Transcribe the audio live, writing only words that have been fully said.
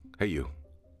Hey, you.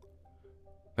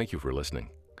 Thank you for listening.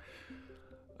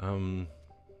 I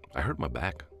hurt my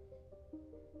back.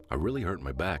 I really hurt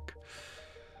my back.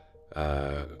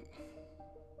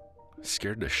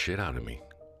 Scared the shit out of me.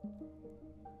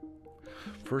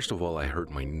 First of all, I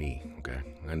hurt my knee, okay?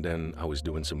 And then I was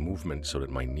doing some movement so that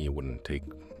my knee wouldn't take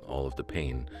all of the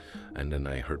pain, and then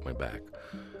I hurt my back.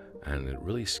 And it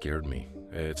really scared me.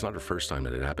 It's not the first time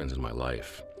that it happens in my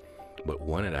life, but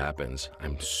when it happens,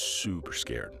 I'm super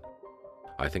scared.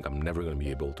 I think I'm never going to be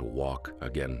able to walk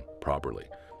again properly.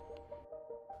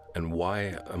 And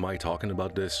why am I talking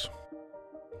about this?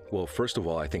 Well, first of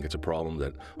all, I think it's a problem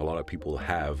that a lot of people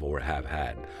have or have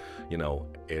had. You know,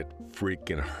 it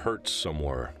freaking hurts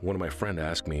somewhere. One of my friends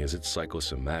asked me, is it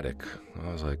psychosomatic?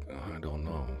 I was like, I don't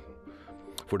know.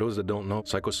 For those that don't know,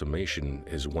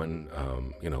 psychosomation is when,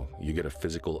 you get a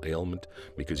physical ailment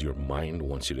because your mind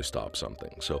wants you to stop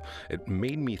something. So it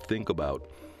made me think about,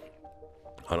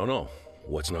 I don't know,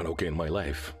 what's not okay in my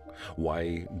life?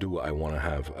 Why do I want to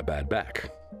have a bad back?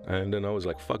 And then I was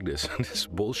like, fuck this, this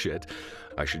bullshit.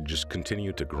 I should just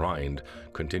continue to grind,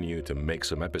 continue to make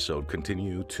some episode,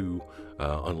 continue to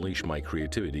unleash my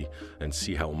creativity and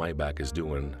see how my back is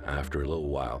doing after a little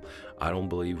while. I don't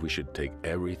believe we should take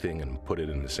everything and put it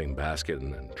in the same basket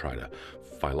and then try to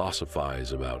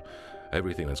philosophize about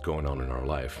everything that's going on in our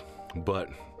life. But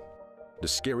the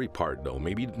scary part, though,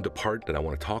 maybe the part that I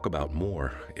want to talk about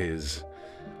more is,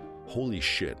 holy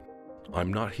shit,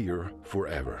 I'm not here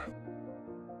forever.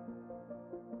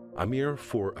 I'm here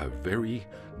for a very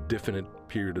definite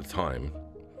period of time.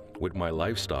 With my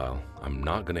lifestyle, I'm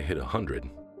not going to hit 100.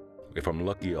 If I'm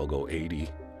lucky, I'll go 80,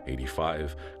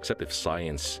 85, except if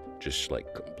science just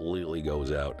completely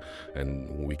goes out and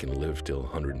we can live till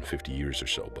 150 years or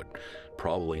so, but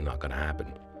probably not going to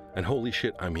happen. And holy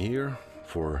shit, I'm here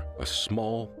for a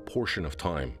small portion of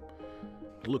time.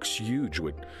 It looks huge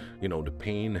with, the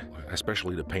pain,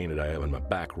 especially the pain that I have in my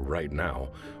back right now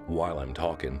while I'm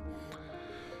talking.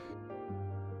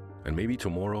 And maybe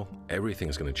tomorrow,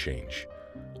 everything's going to change.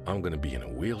 I'm going to be in a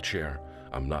wheelchair.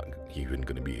 I'm not even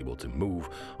going to be able to move.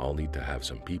 I'll need to have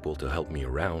some people to help me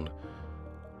around.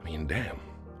 I mean, damn.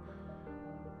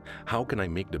 How can I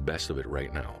make the best of it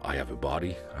right now? I have a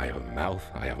body, I have a mouth,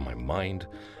 I have my mind.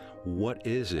 What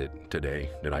is it today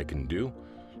that I can do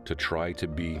to try to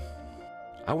be,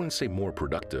 I wouldn't say more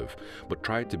productive, but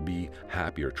try to be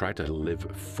happier, try to live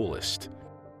fullest?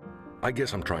 I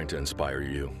guess I'm trying to inspire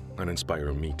you and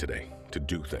inspire me today to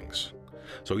do things.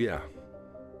 So yeah,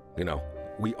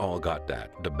 we all got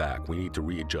that, the back. We need to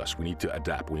readjust, we need to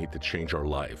adapt, we need to change our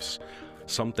lives.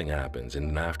 Something happens,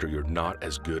 and after you're not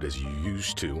as good as you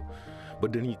used to,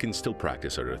 but then you can still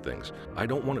practice other things. I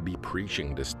don't want to be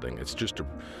preaching this thing. It's just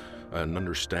an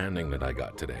understanding that I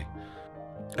got today.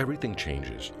 Everything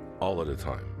changes all of the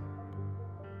time.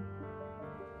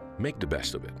 Make the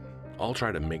best of it. I'll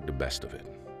try to make the best of it.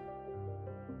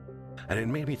 And it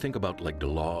made me think about the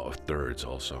law of thirds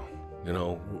also.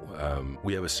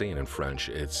 We have a saying in French,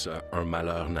 it's un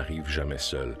malheur n'arrive jamais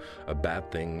seul. A bad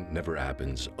thing never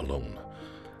happens alone.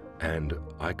 And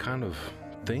I kind of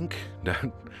think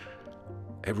that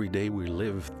every day we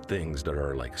live things that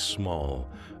are small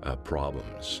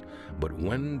problems. But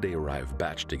when they arrive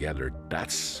batched together,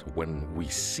 that's when we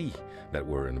see that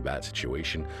we're in a bad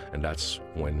situation, and that's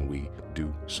when we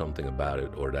do something about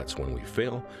it, or that's when we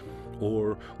fail,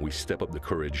 or we step up the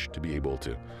courage to be able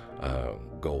to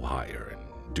go higher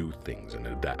and do things and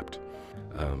adapt.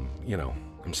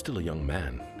 I'm still a young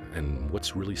man, and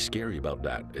what's really scary about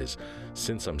that is,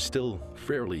 since I'm still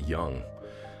fairly young,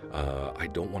 I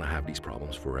don't want to have these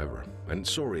problems forever. And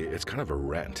sorry, it's kind of a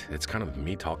rant. It's kind of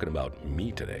me talking about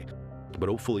me today. But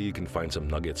hopefully you can find some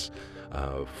nuggets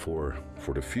for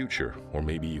the future, or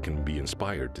maybe you can be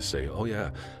inspired to say, oh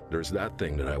yeah, there's that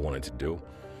thing that I wanted to do.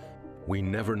 We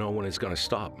never know when it's going to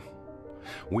stop.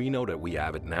 We know that we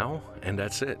have it now, and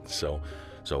that's it. So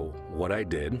what I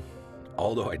did,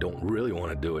 although I don't really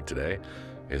want to do it today,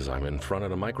 is I'm in front of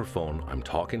the microphone, I'm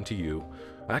talking to you.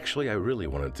 Actually, I really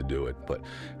wanted to do it, but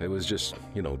it was just,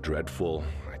 dreadful.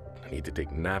 I need to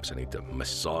take naps, I need to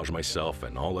massage myself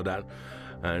and all of that.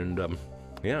 And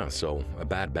so a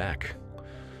bad back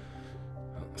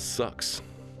sucks,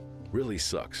 really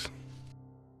sucks.